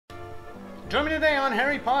Join me today on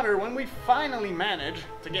Harry Potter when we finally manage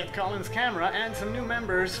to get Colin's camera and some new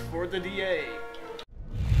members for the DA.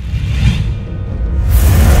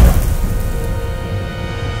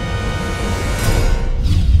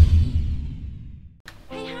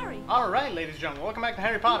 Hey Harry! Alright, ladies and gentlemen, welcome back to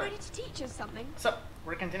Harry Potter. Are you ready to teach us something? So,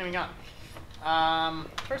 we're continuing on.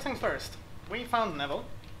 First things first, we found Neville.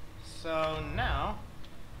 So now,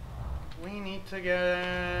 we need to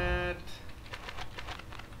get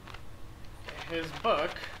his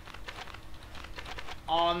book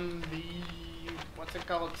on the, what's it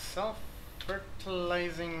called,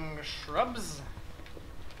 self-fertilizing shrubs?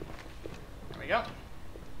 There we go.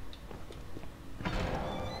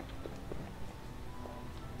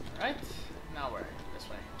 Alright, now where? This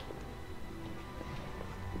way.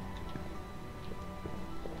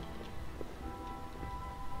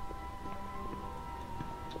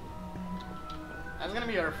 That's gonna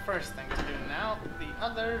be our first thing to do now. The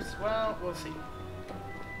others, well, we'll see.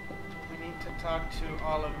 We need to talk to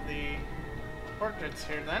all of the portraits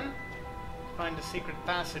here then. Find a secret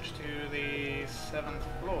passage to the 7th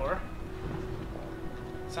floor.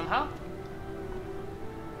 Somehow?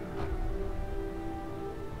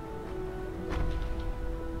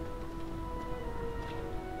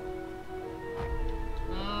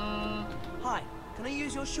 Hi, can I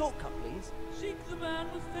use your shortcut, please? Seek the man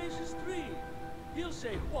with faces 3. He'll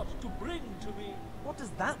say what to bring to me. What does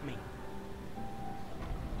that mean?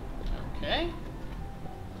 Okay.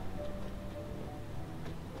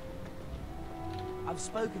 I've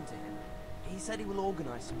spoken to him. He said he will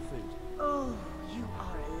organize some food. Oh, you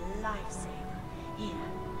are a lifesaver.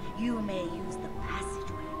 Here, you may use the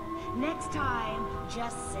passageway. Next time,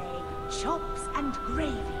 just say chops and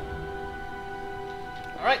gravy.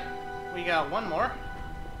 Alright, we got one more.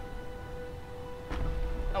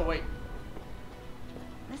 Oh, wait.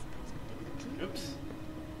 Oops.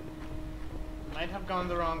 Might have gone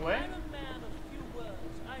the wrong way. I'm a man of few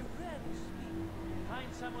words. I rarely speak.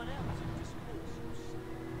 Find someone else in discourse.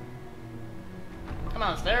 Come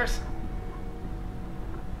on, stairs.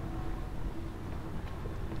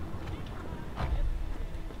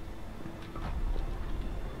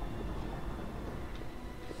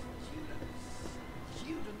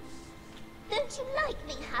 Don't you like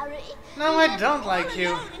me, Harry? No, I don't like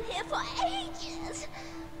you. I've been in here for ages,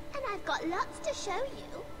 and I've got lots to show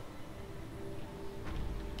you.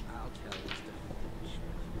 I'll tell you.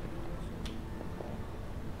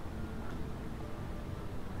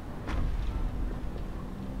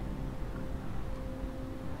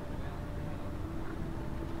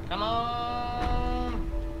 Come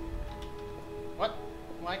on. What?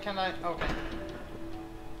 Why can't I? Okay.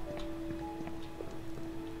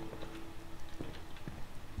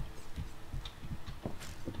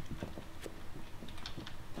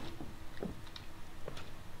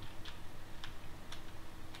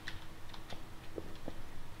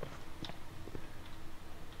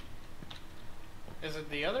 Is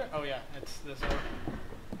it the other? Oh yeah, it's this door.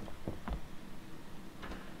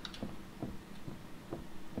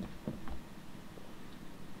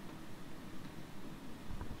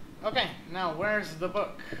 Okay, now where's the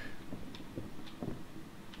book?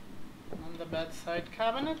 On the bedside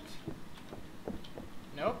cabinet?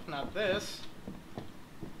 Nope, not this.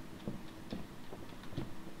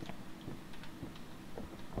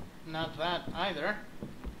 Not that either.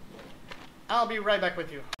 I'll be right back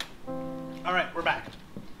with you. Alright, we're back.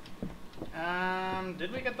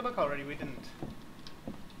 Did we get the book already? We didn't.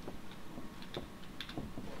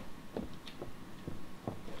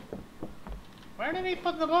 Where did he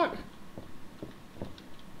put the book?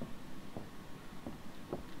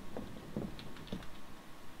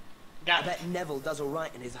 I Got it. bet Neville does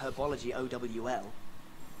alright in his herbology OWL.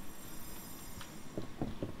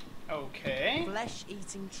 Okay.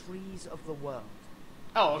 Flesh-eating trees of the world.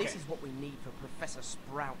 Oh, okay. This is what we need for Professor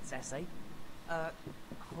Sprout's essay.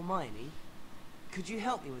 Hermione, could you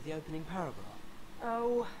help me with the opening paragraph?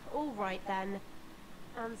 Oh, all right then.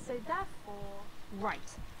 And so therefore... Right.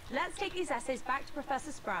 Let's take these essays back to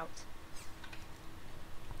Professor Sprout.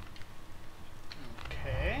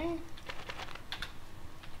 Okay.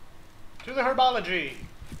 To the herbology.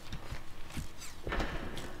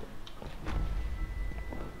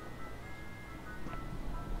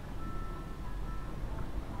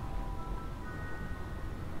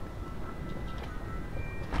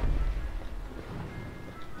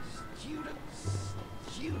 Do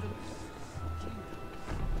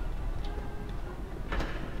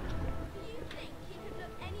you think he could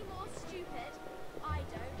look any more stupid? I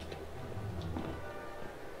don't.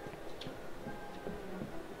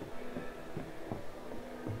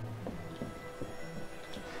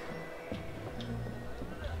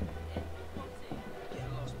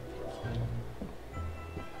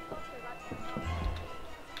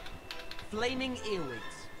 flaming earwigs.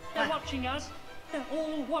 They're watching us. They're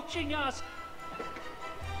all watching us.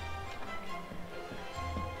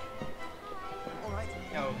 All right.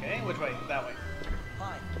 Okay, which way? That way.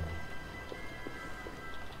 Hi.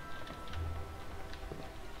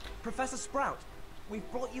 Professor Sprout, we've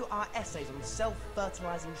brought you our essays on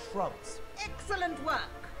self-fertilizing shrubs. Excellent work.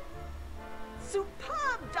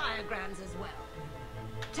 Superb diagrams as well.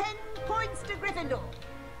 10 points to Gryffindor.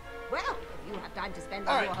 Well, if you have time to spend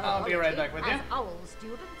on Alright, your I'll be right back with you. as Owl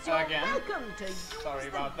students, you're Again. welcome to use Sorry the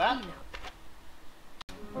about that. keynote.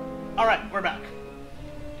 Alright, we're back.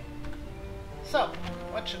 So,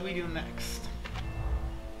 what should we do next?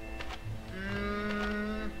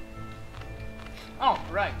 Oh,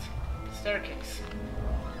 right. Staircase.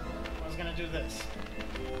 I was gonna do this.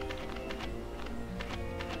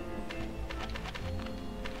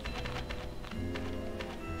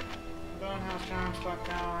 Bonehouse, Charms, Clock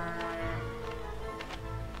Tower.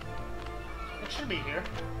 It should be here.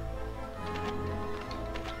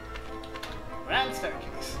 Grand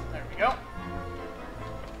staircase. There we go.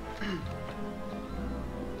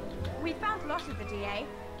 We found a lot of the DA.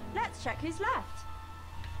 Let's check who's left.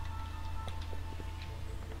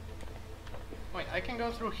 Wait, I can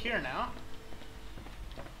go through here now.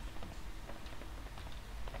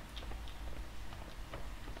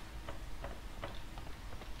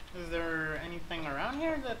 Is there anything around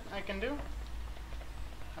here that I can do?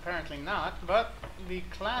 Apparently not, but the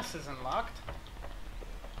class is unlocked.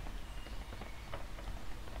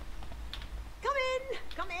 Come in,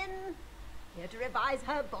 come in. Here to revise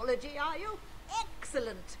herbology, are you?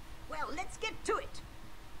 Excellent. Well, let's get to it.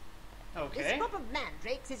 This Okay. crop of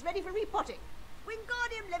mandrakes is ready for repotting.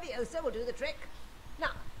 Wingardium Leviosa will do the trick.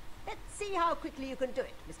 Now, let's see how quickly you can do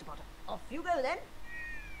it, Mr. Potter. Off you go then.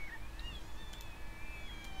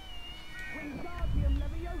 Wingardium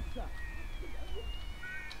Leviosa.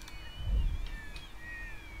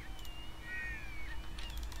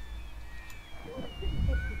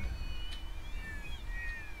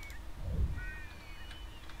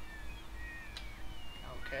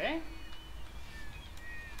 Okay.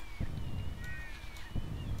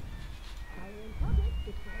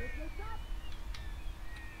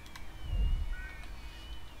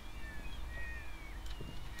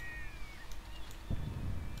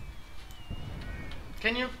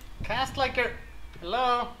 Can you cast like a...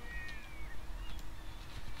 Hello?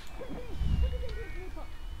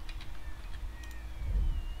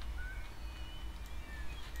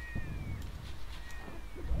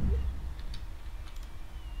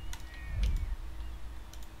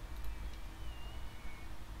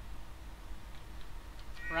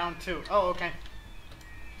 Round 2. Oh, okay.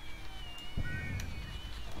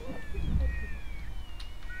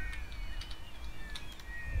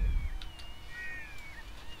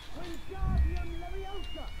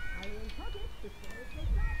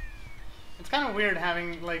 It's kind of weird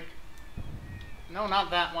having, like... No, not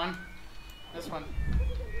that one. This one.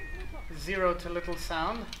 0 to little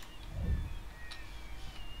sound.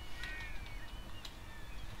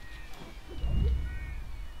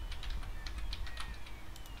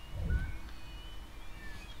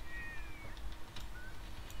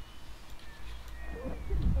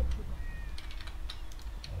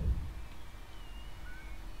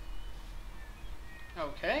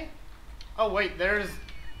 Okay. Oh wait, there's...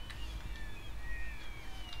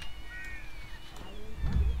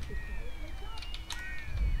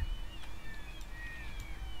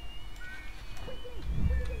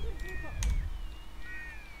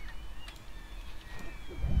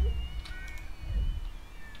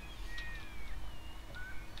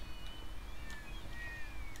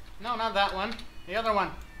 No, not that one. The other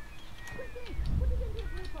one.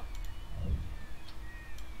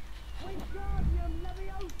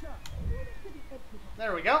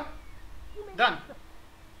 There we go. Done.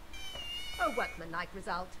 A workmanlike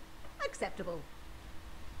result. Acceptable.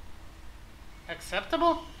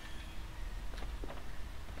 Acceptable?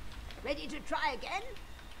 Ready to try again?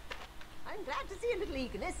 I'm glad to see a little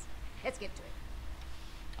eagerness. Let's get to it.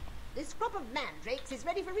 This crop of mandrakes is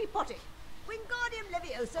ready for repotting. Wingardium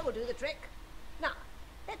Leviosa will do the trick. Now,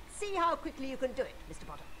 let's see how quickly you can do it, Mr.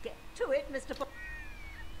 Potter. Get to it, Mr. Potter.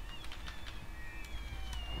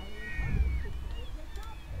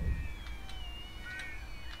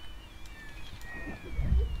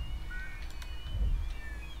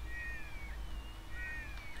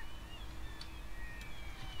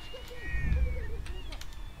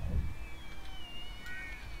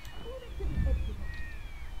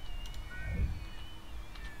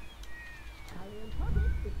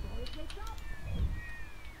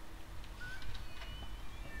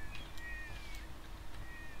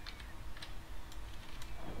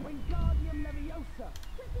 Potter.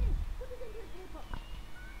 Quickly, put it into his teapot.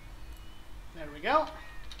 There we go.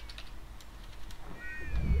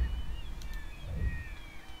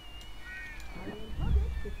 Hurry and put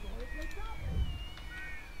it before it wakes up.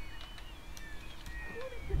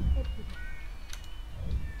 Put it to the empty pot.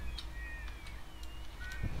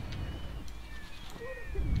 Put it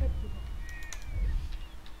to the empty pot.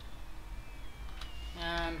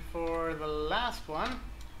 And for the last one,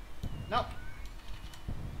 nope.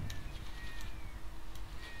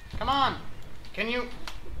 Come on, can you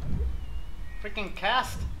freaking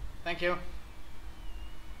cast? Thank you.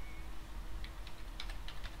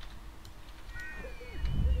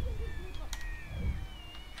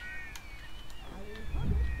 Hurry and put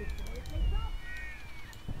it before it wakes up.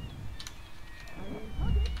 Hurry and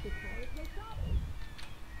put it before it wakes up.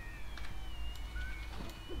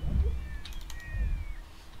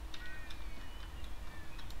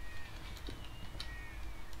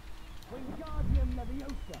 Wingardium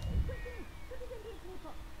Leviosa. Quickly, put it into his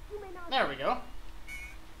teapot. You may now. There we go.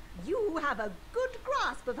 You have a good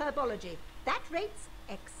grasp of herbology. That rate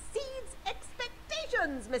exceeds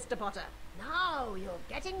expectations, Mr. Potter. Now you're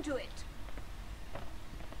getting to it.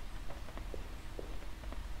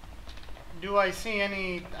 Do I see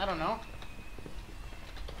any, I don't know.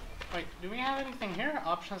 Wait, do we have anything here?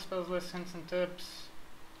 Option spells list, hints and tips.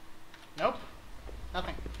 Nope.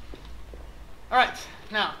 Nothing. Alright,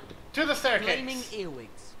 now, to the Flaming staircase.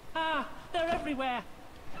 earwigs. Ah, they're everywhere.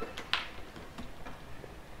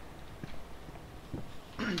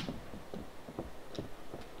 Notice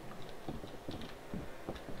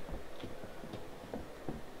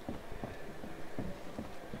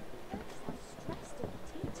how stressed all the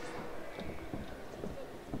teachers are.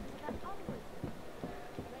 That always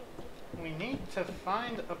great. We need to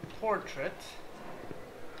find a portrait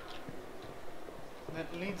that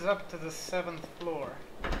leads up to the 7th floor.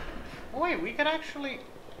 Oh wait, we could actually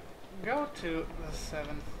go to the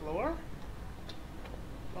 7th floor.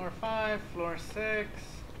 Floor 5, floor 6.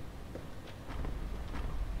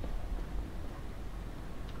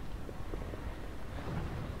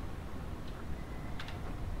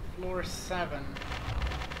 Floor 7.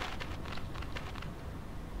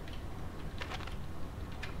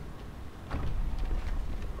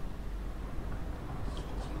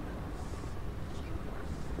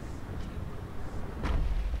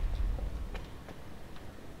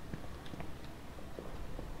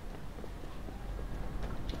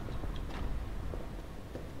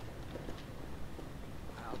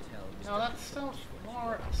 I'll tell Mr. No, that's still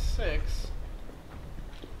floor 6.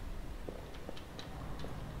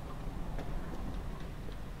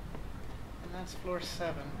 And that's floor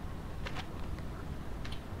 7.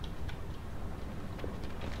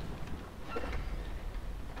 I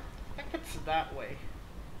think it's that way.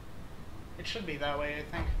 It should be that way, I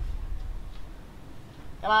think.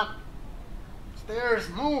 Come on. Stairs,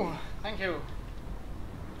 move. Thank you.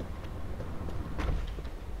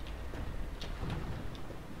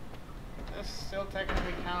 This still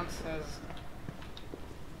technically counts as,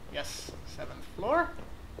 yes, 7th floor.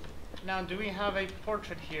 Now, do we have a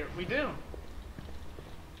portrait here? We do.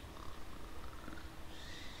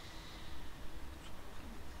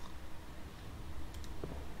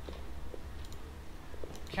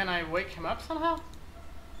 Can I wake him up somehow?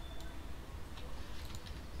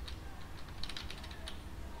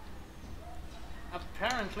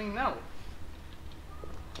 Apparently no.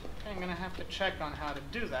 Okay, I'm gonna have to check on how to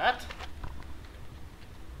do that.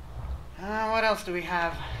 What else do we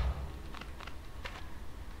have?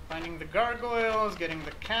 Finding the gargoyles, getting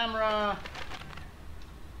the camera.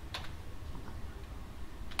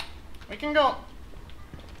 We can go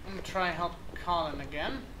and try help Colin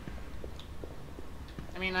again.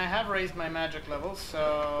 I mean, I have raised my magic level,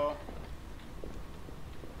 so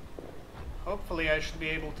hopefully I should be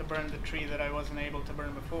able to burn the tree that I wasn't able to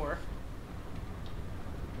burn before.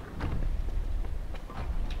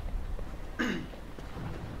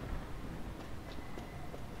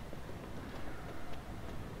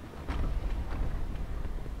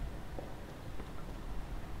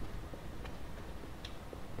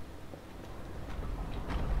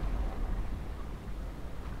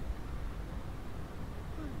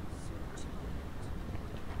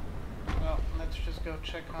 Well, let's just go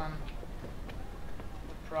check on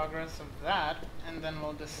the progress of that, and then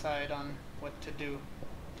we'll decide on what to do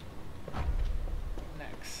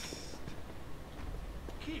next.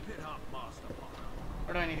 Keep it up, Master Potter.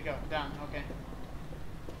 Where do I need to go? Down, okay.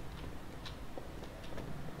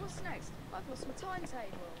 What's next? I've lost my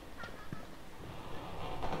timetable.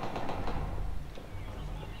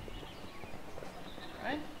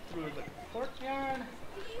 Right, through the courtyard.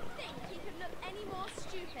 Do you think he could look any more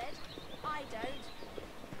stupid? I don't.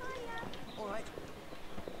 Hiya. All right.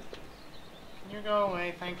 Can you go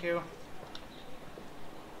away? Thank you.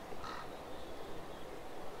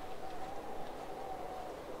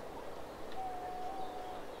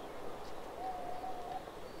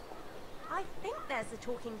 I think there's a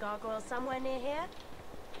talking gargoyle somewhere near here.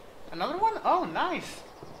 Another one? Oh, nice.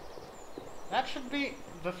 That should be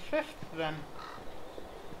the 5th then.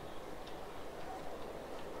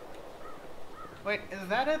 Wait, is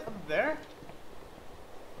that it up there?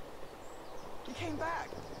 You came back.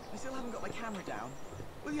 I still haven't got my camera down.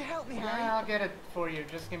 Will you help me, Harry? Yeah, I'll get it for you.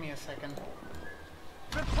 Just give me a second.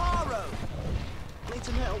 Reparo! Need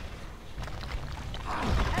some help?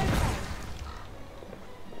 Okay.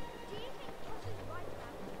 Do you think Ross is right about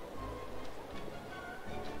it?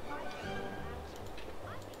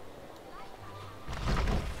 I think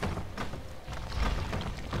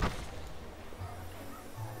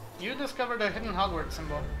You discovered a hidden Hogwarts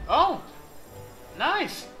symbol. Oh!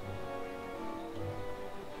 Nice!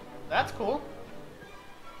 That's cool.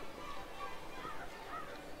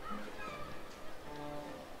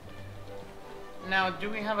 Now, do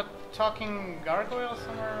we have a talking gargoyle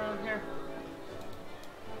somewhere around here?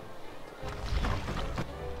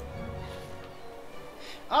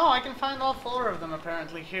 Oh, I can find all 4 of them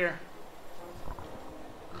apparently here.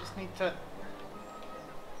 I just need to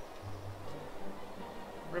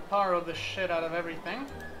reparo the shit out of everything.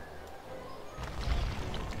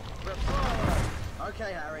 Reparo!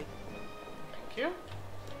 Okay, Harry. Thank you.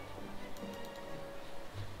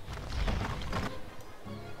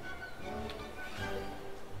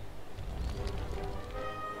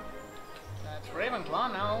 That's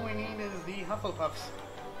Ravenclaw. Now all we need is the Hufflepuffs.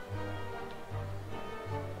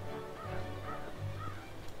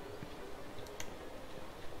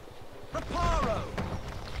 Reparo!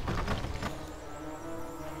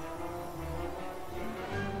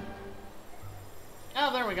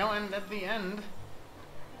 Oh, there we go. And at the end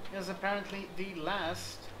is apparently the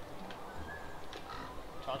last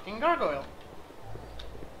talking gargoyle,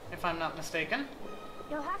 if I'm not mistaken.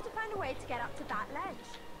 You'll have to find a way to get up to that ledge.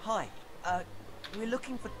 Hi. We're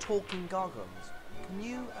looking for talking gargoyles. Can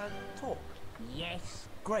you, talk? Yes,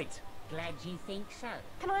 Great. glad you think so.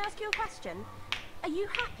 Can I ask you a question? Are you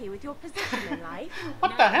happy with your position in life?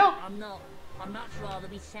 What No, the hell? I'm not. I'd much rather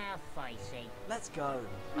be south-facing. Let's go.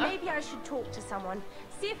 Maybe I should talk to someone,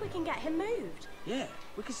 see if we can get him moved. Yeah,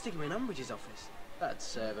 we could stick him in Umbridge's office. That'd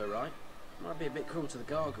serve her right. Might be a bit cruel to the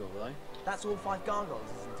gargoyle, though. That's all 5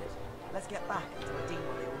 gargoyles, isn't it? Let's get back and redeem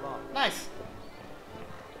what they all are. Nice.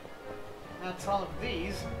 That's all of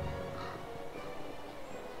these.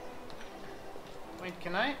 Wait,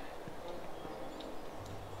 can I?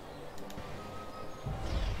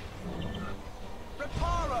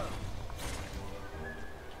 Reparo!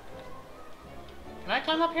 Can I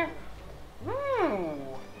climb up here? Ooh.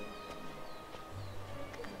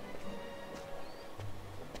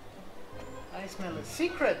 I smell a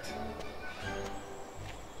secret.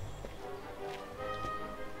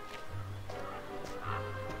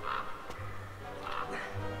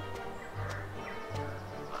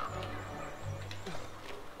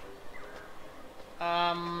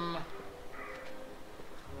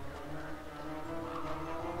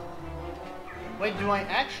 Wait, do I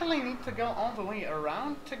actually need to go all the way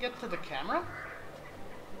around to get to the camera?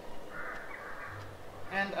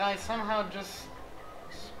 And I somehow just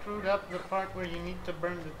screwed up the part where you need to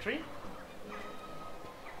burn the tree?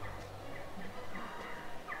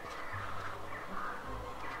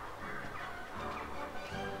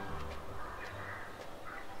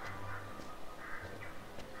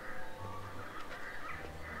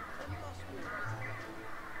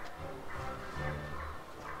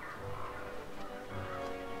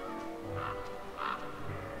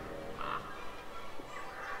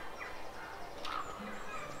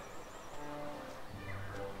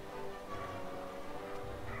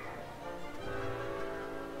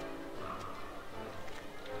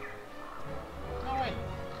 No, wait.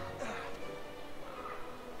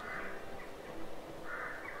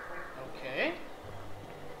 Okay.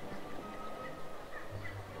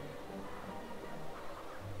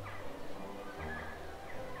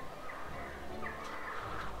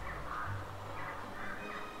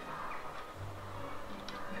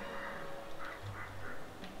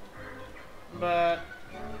 But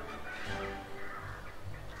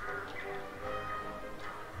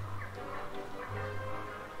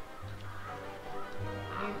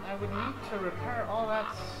I would need to repair all that.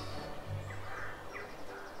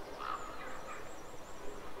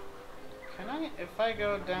 Can I, if I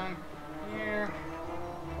go down here?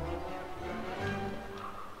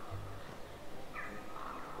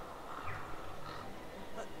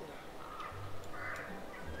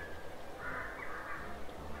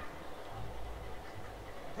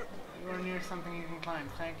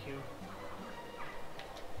 thank you.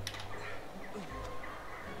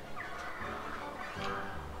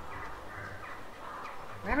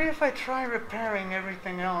 Maybe if I try repairing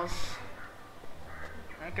everything else,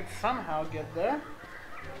 I could somehow get there.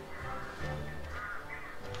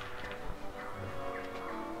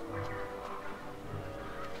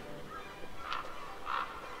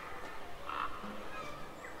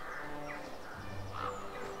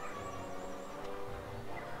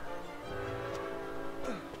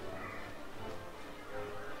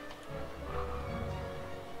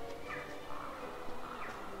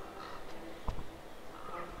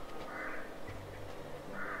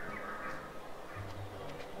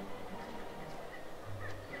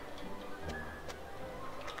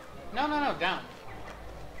 No, no, no, down.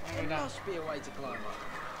 There Down. must be a way to climb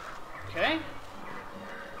up. Okay.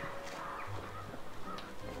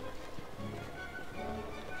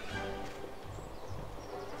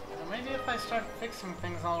 So maybe if I start fixing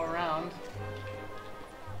things all around.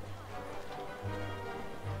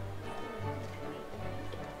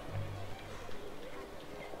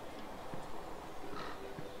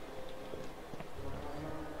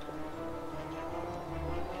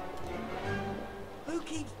 Who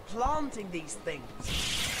keeps planting these things?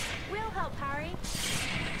 We'll help, Harry.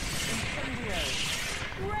 Incendio.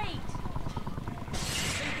 Great!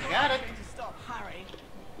 Got it. To stop Harry.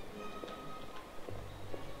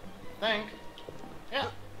 Think. Yeah,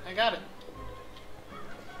 I got it.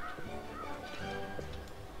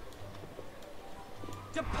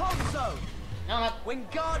 Deponzo! No, not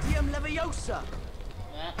Wingardium Leviosa!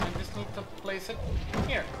 that. I just need to place it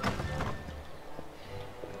here.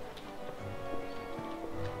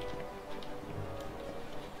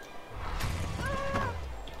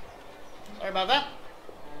 Sorry about that.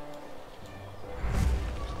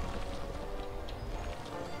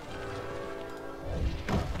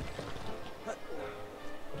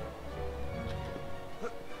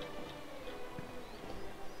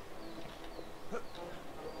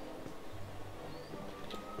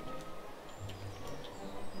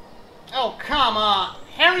 Oh, come on.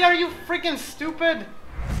 Harry, are you freaking stupid?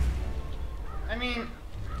 I mean...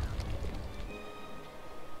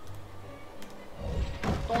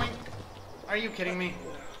 Doink. Are you kidding me?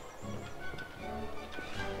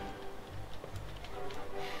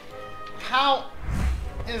 How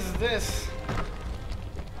is this?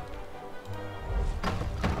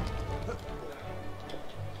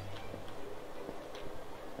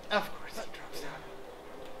 Of course it drops down.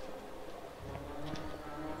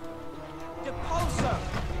 Deponzo!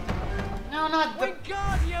 No, not the...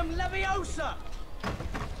 Wingardium Leviosa!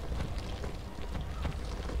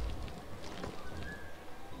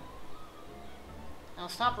 Now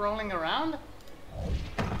stop rolling around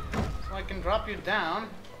so I can drop you down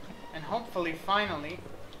and hopefully finally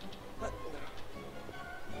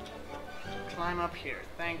climb up here.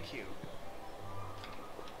 Thank you.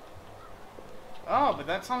 Oh, but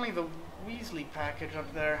that's only the Weasley package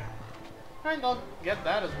up there. Alright, I'll get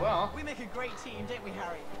that as well. We make a great team, don't we,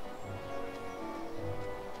 Harry?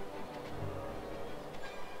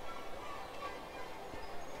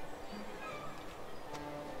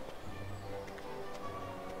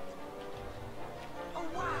 Oh,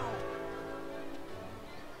 wow!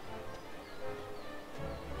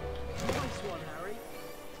 Nice one, Harry.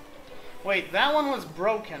 Wait, that one was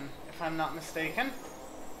broken, if I'm not mistaken.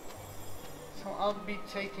 So I'll be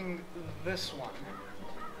taking this one.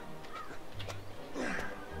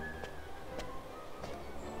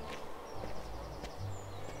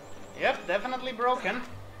 Yep, definitely broken.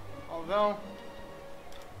 Although...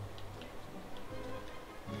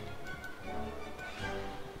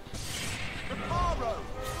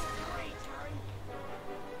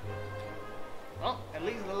 Well, at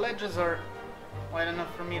least the ledges are wide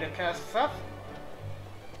enough for me to cast stuff.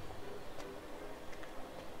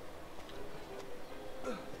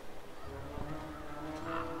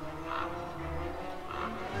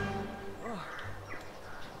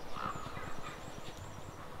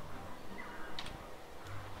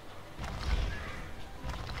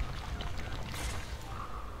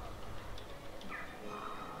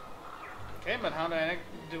 Okay, but how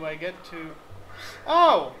do I get to...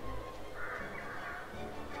 Oh!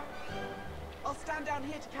 I'll stand down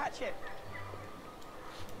here to catch it.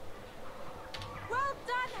 Well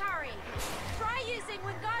done, Harry! Try using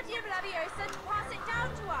Wingardium Leviosa to pass it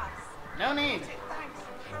down to us! No need. Thanks,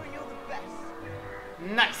 Harry, you're the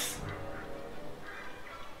best. Nice!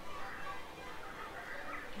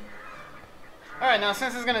 Alright, now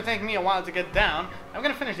since it's going to take me a while to get down, I'm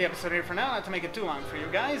going to finish the episode here for now, not to make it too long for you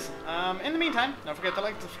guys. In the meantime, don't forget to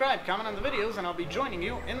like, subscribe, comment on the videos, and I'll be joining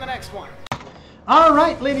you in the next one.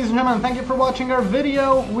 Alright, ladies and gentlemen, thank you for watching our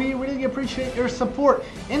video. We really appreciate your support.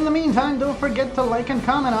 In the meantime, don't forget to like and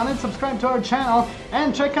comment on it, subscribe to our channel,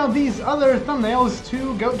 and check out these other thumbnails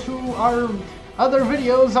to go to our other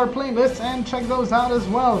videos, our playlists, and check those out as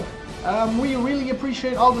well. We really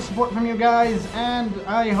appreciate all the support from you guys, and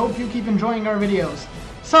I hope you keep enjoying our videos.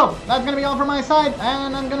 So, that's going to be all from my side,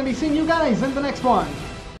 and I'm going to be seeing you guys in the next one.